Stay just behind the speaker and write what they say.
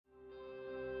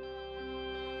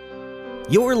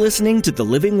You're listening to The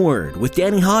Living Word with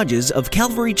Danny Hodges of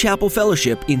Calvary Chapel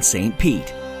Fellowship in St. Pete.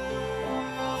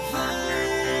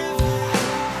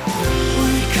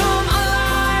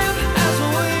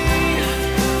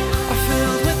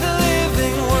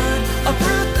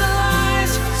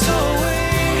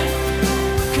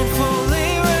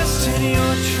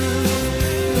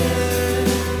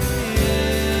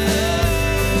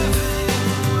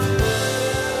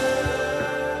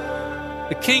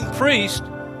 The king priest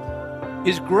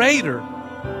is greater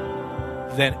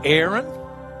than Aaron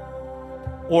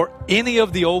or any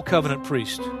of the Old Covenant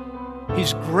priests.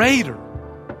 He's greater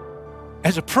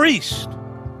as a priest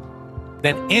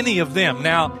than any of them.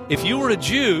 Now, if you were a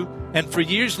Jew and for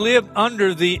years lived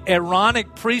under the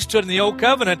Aaronic priesthood in the Old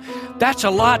Covenant, that's a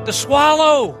lot to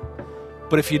swallow.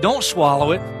 But if you don't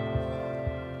swallow it,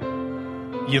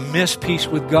 you miss peace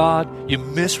with God, you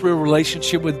miss real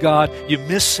relationship with God, you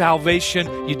miss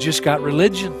salvation, you just got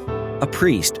religion. A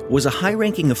priest was a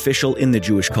high-ranking official in the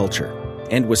Jewish culture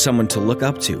and was someone to look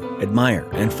up to, admire,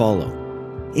 and follow.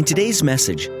 In today's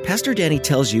message, Pastor Danny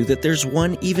tells you that there's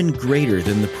one even greater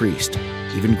than the priest,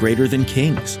 even greater than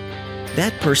kings.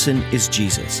 That person is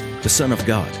Jesus, the Son of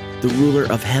God, the ruler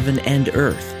of heaven and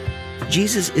earth.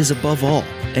 Jesus is above all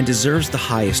and deserves the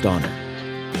highest honor.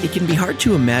 It can be hard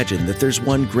to imagine that there's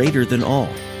one greater than all,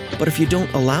 but if you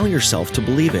don't allow yourself to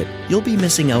believe it, you'll be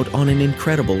missing out on an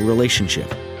incredible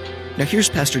relationship. Now here's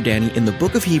Pastor Danny in the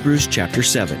book of Hebrews chapter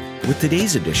 7 with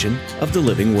today's edition of The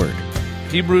Living Word.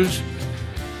 Hebrews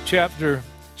chapter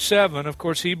 7, of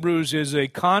course, Hebrews is a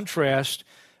contrast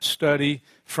study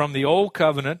from the Old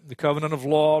Covenant, the covenant of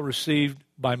law received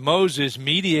by Moses,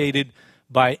 mediated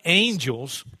by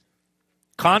angels.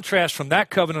 Contrast from that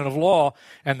covenant of law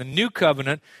and the new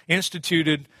covenant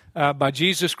instituted by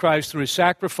Jesus Christ through his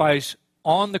sacrifice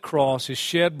on the cross, his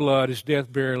shed blood, his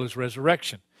death, burial, his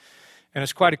resurrection. And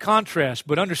it's quite a contrast.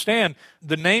 But understand,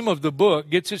 the name of the book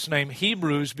gets its name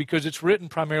Hebrews because it's written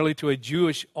primarily to a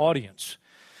Jewish audience.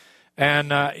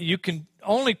 And you can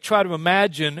only try to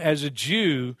imagine as a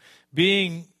Jew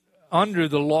being under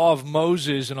the law of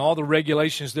Moses and all the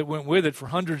regulations that went with it for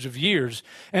hundreds of years.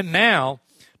 And now,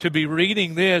 to be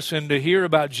reading this and to hear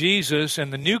about Jesus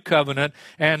and the new covenant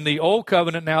and the old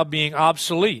covenant now being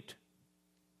obsolete.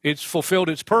 It's fulfilled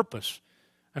its purpose.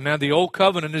 And now the old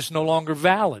covenant is no longer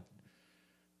valid.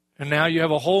 And now you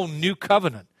have a whole new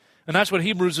covenant. And that's what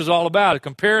Hebrews is all about, a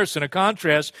comparison, a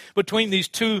contrast between these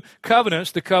two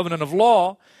covenants, the covenant of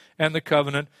law and the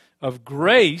covenant of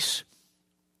grace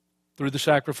through the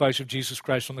sacrifice of Jesus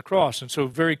Christ on the cross. And so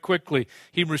very quickly,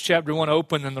 Hebrews chapter 1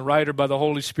 opened, and the writer by the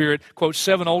Holy Spirit quotes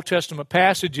 7 Old Testament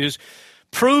passages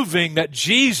proving that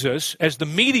Jesus, as the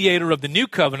mediator of the new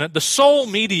covenant, the sole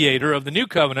mediator of the new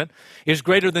covenant, is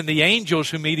greater than the angels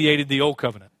who mediated the old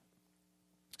covenant.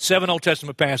 7 Old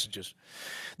Testament passages.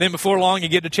 Then before long you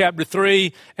get to chapter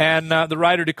 3, and the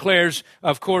writer declares,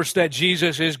 of course, that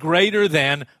Jesus is greater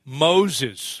than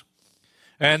Moses.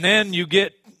 And then you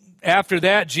get, after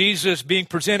that, Jesus being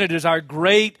presented as our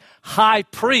great high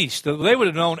priest. They would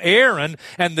have known Aaron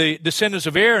and the descendants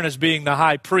of Aaron as being the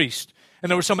high priest. And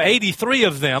there were some 83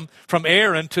 of them from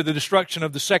Aaron to the destruction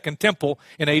of the second temple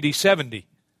in AD 70.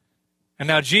 And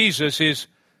now Jesus is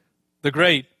the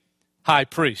great high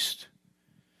priest.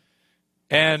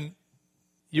 And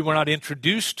you were not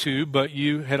introduced to, but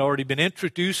you had already been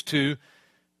introduced to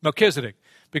Melchizedek.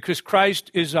 Because Christ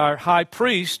is our high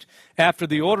priest after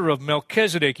the order of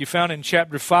Melchizedek. You found in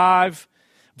chapter 5,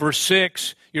 verse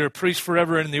 6, you're a priest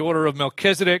forever in the order of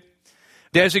Melchizedek.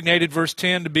 Designated, verse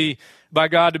 10, to be by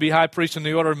God to be high priest in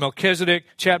the order of Melchizedek.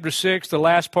 Chapter 6, the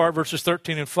last part, verses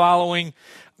 13 and following,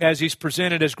 as he's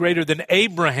presented as greater than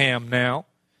Abraham now,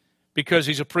 because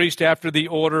he's a priest after the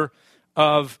order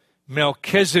of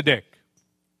Melchizedek.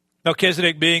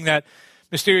 Melchizedek being that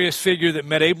mysterious figure that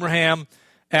met Abraham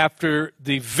after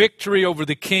the victory over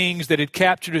the kings that had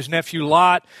captured his nephew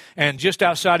Lot, and just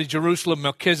outside of Jerusalem,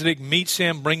 Melchizedek meets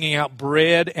him bringing out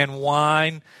bread and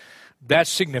wine. That's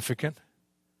significant.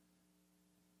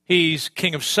 He's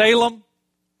king of Salem,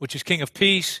 which is king of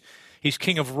peace. He's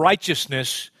king of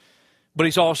righteousness, but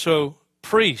he's also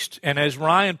priest. And as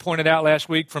Ryan pointed out last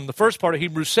week from the first part of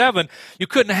Hebrews 7, you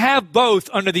couldn't have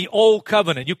both under the old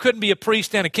covenant. You couldn't be a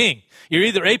priest and a king. You're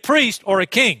either a priest or a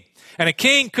king. And a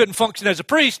king couldn't function as a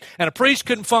priest, and a priest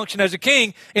couldn't function as a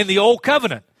king in the old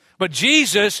covenant. But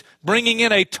Jesus, bringing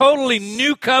in a totally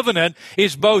new covenant,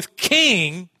 is both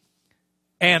king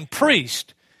and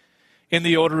priest in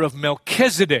the order of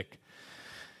Melchizedek.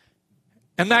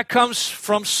 And that comes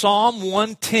from Psalm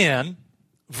 110,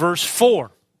 verse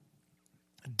 4.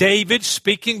 David,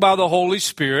 speaking by the Holy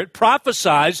Spirit,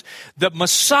 prophesies that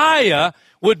Messiah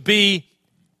would be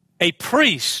a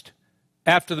priest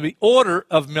after the order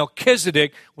of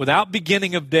Melchizedek without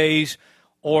beginning of days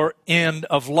or end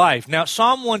of life. Now,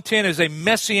 Psalm 110 is a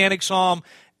messianic psalm.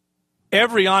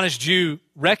 Every honest Jew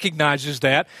recognizes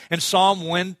that. And Psalm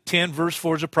 110 verse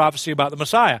 4 is a prophecy about the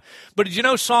Messiah. But did you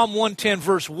know Psalm 110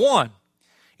 verse 1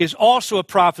 is also a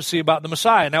prophecy about the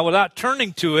Messiah? Now, without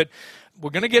turning to it, we're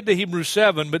going to get to Hebrews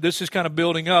 7, but this is kind of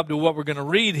building up to what we're going to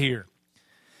read here.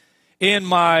 In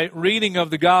my reading of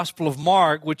the Gospel of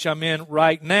Mark, which I'm in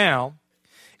right now,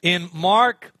 in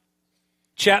Mark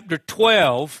chapter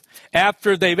 12,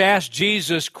 after they've asked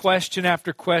Jesus question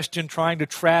after question, trying to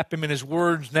trap him in his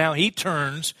words, now he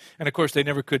turns, and of course they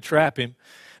never could trap him.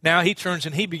 Now he turns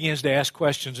and he begins to ask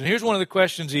questions. And here's one of the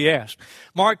questions he asked.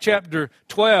 Mark chapter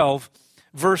 12,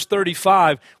 verse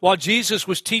 35, while Jesus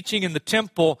was teaching in the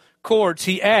temple courts,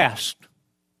 he asked,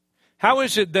 how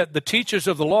is it that the teachers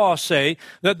of the law say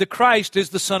that the Christ is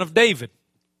the son of David?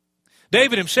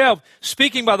 David himself,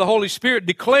 speaking by the Holy Spirit,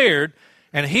 declared,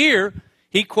 and here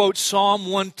he quotes Psalm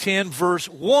 110, verse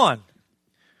 1.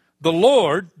 The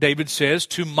Lord, David says,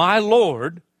 to my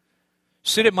Lord,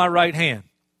 sit at my right hand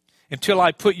until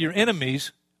I put your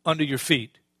enemies under your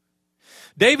feet.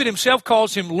 David himself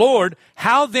calls him Lord.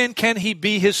 How then can he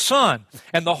be his son?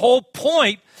 And the whole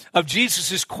point of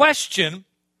Jesus' question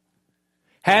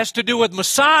has to do with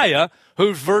Messiah,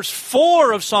 who verse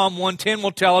 4 of Psalm 110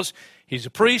 will tell us he's a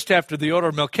priest after the order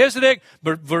of Melchizedek.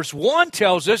 But verse 1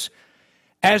 tells us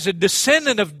as a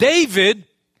descendant of David,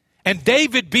 and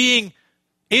David being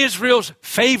Israel's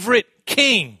favorite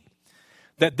king,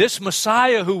 that this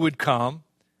Messiah who would come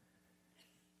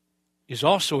is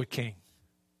also a king.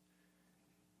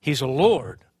 He's a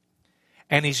Lord,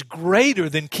 and he's greater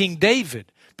than King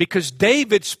David, because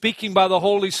David, speaking by the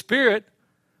Holy Spirit,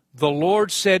 the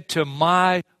Lord said to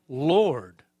my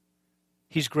Lord,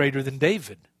 he's greater than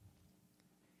David.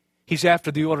 He's after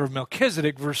the order of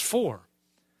Melchizedek, verse 4.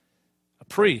 A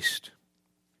priest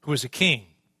who is a king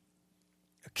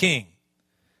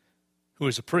who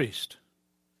is a priest.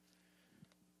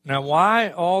 Now, why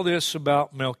all this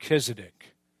about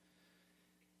Melchizedek?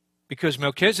 Because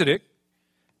Melchizedek,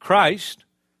 Christ,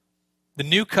 the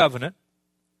new covenant,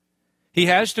 he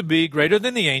has to be greater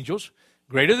than the angels,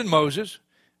 greater than Moses,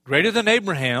 greater than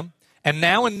Abraham. And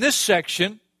now in this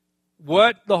section,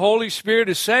 what the Holy Spirit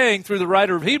is saying through the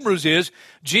writer of Hebrews is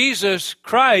Jesus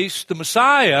Christ, the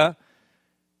Messiah,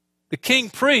 the king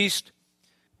priest,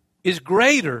 is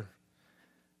greater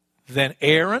than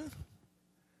Aaron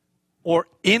or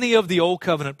any of the old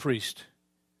covenant priests.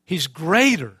 He's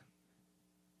greater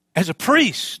as a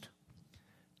priest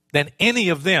than any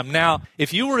of them. Now,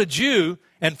 if you were a Jew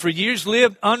and for years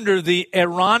lived under the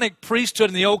Aaronic priesthood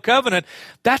in the old covenant,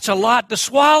 that's a lot to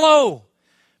swallow.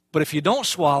 But if you don't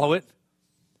swallow it,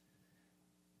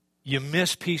 you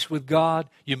miss peace with God,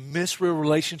 you miss real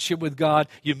relationship with God,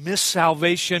 you miss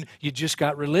salvation, you just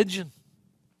got religion.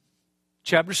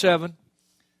 Chapter 7,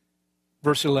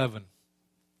 verse 11.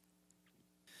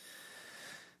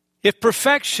 If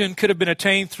perfection could have been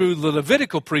attained through the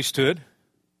Levitical priesthood,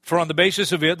 for on the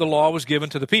basis of it the law was given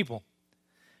to the people,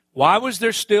 why was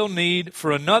there still need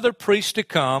for another priest to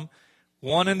come,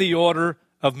 one in the order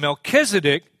of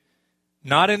Melchizedek,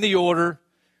 not in the order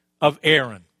of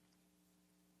Aaron?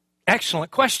 Excellent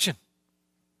question.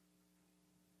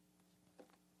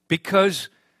 Because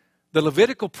the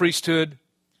Levitical priesthood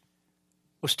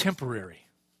was temporary.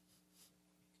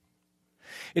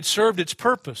 It served its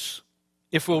purpose,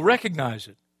 if we'll recognize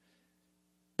it.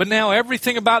 But now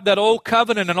everything about that old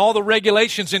covenant and all the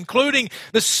regulations, including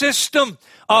the system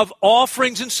of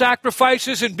offerings and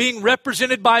sacrifices and being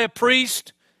represented by a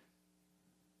priest,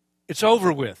 it's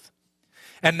over with.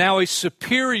 And now a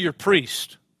superior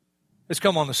priest has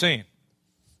come on the scene.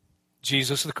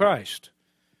 Jesus the Christ,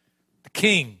 the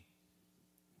king,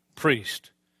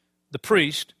 priest, the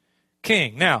priest,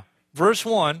 king. Now, verse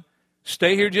 1,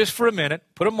 stay here just for a minute,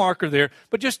 put a marker there,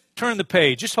 but just turn the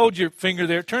page. Just hold your finger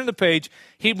there, turn the page,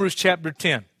 Hebrews chapter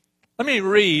 10. Let me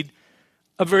read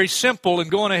a very simple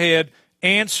and going ahead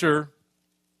answer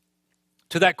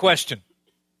to that question.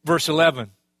 Verse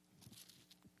 11.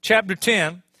 Chapter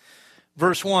 10,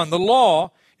 verse 1. The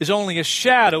law is only a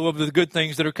shadow of the good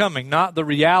things that are coming, not the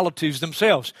realities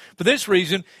themselves. For this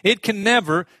reason, it can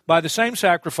never, by the same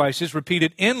sacrifices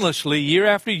repeated endlessly year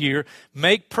after year,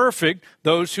 make perfect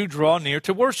those who draw near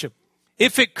to worship.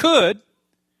 If it could,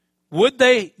 would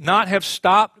they not have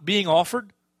stopped being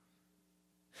offered?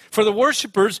 For the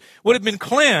worshipers would have been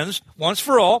cleansed once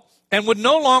for all and would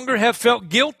no longer have felt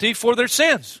guilty for their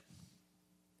sins.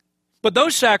 But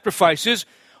those sacrifices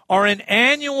are an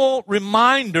annual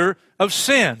reminder of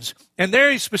sins, And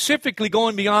there he's specifically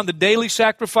going beyond the daily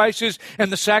sacrifices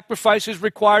and the sacrifices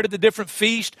required at the different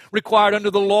feasts required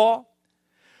under the law.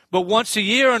 But once a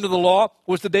year under the law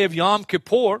was the day of Yom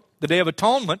Kippur, the Day of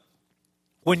Atonement,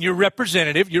 when your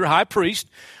representative, your high priest,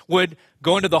 would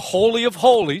go into the Holy of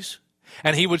Holies,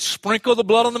 and he would sprinkle the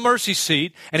blood on the mercy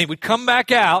seat, and he would come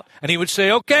back out, and he would say,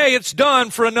 okay, it's done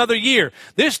for another year.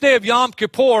 This day of Yom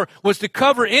Kippur was to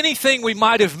cover anything we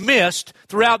might have missed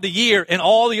throughout the year and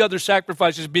all the other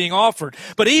sacrifices being offered.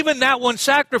 But even that one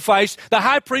sacrifice, the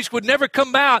high priest would never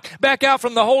come back out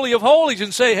from the Holy of Holies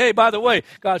and say, hey, by the way,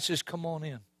 God says, come on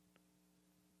in.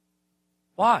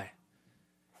 Why?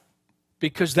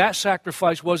 Because that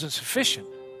sacrifice wasn't sufficient.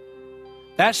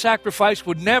 That sacrifice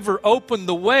would never open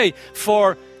the way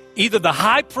for either the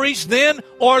high priest then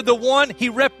or the one he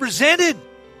represented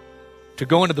to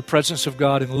go into the presence of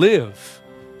God and live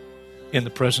in the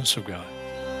presence of God.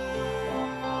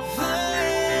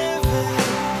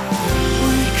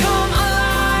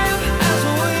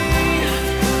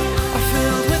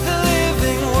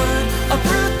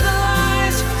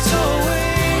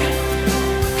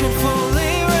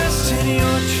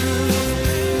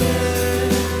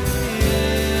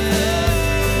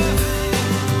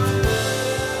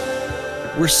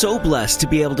 We're so blessed to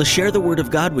be able to share the Word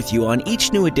of God with you on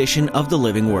each new edition of The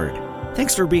Living Word.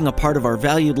 Thanks for being a part of our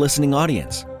valued listening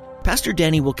audience. Pastor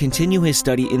Danny will continue his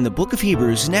study in the book of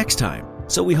Hebrews next time,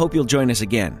 so we hope you'll join us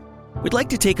again. We'd like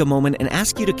to take a moment and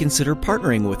ask you to consider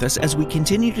partnering with us as we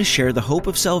continue to share the hope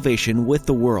of salvation with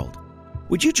the world.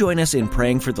 Would you join us in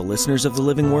praying for the listeners of The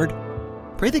Living Word?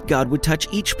 Pray that God would touch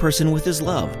each person with His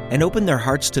love and open their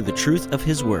hearts to the truth of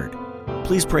His Word.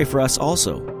 Please pray for us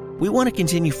also. We want to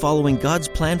continue following God's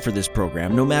plan for this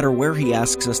program no matter where He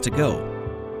asks us to go.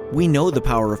 We know the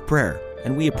power of prayer,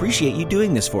 and we appreciate you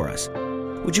doing this for us.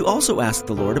 Would you also ask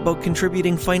the Lord about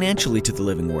contributing financially to the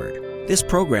Living Word? This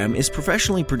program is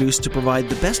professionally produced to provide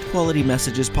the best quality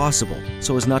messages possible,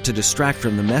 so as not to distract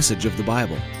from the message of the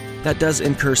Bible. That does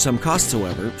incur some costs,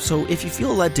 however, so if you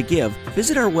feel led to give,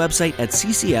 visit our website at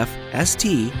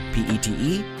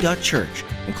ccfstpete.church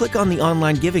and click on the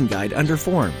online giving guide under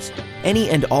Forms. Any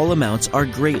and all amounts are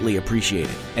greatly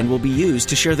appreciated and will be used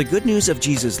to share the good news of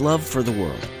Jesus' love for the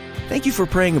world. Thank you for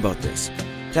praying about this.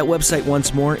 That website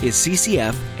once more is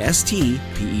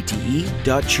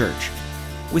ccfstpete.church.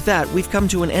 With that, we've come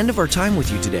to an end of our time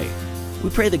with you today. We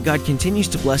pray that God continues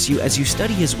to bless you as you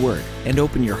study His Word and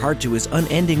open your heart to His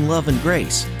unending love and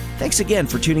grace. Thanks again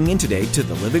for tuning in today to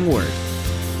The Living Word.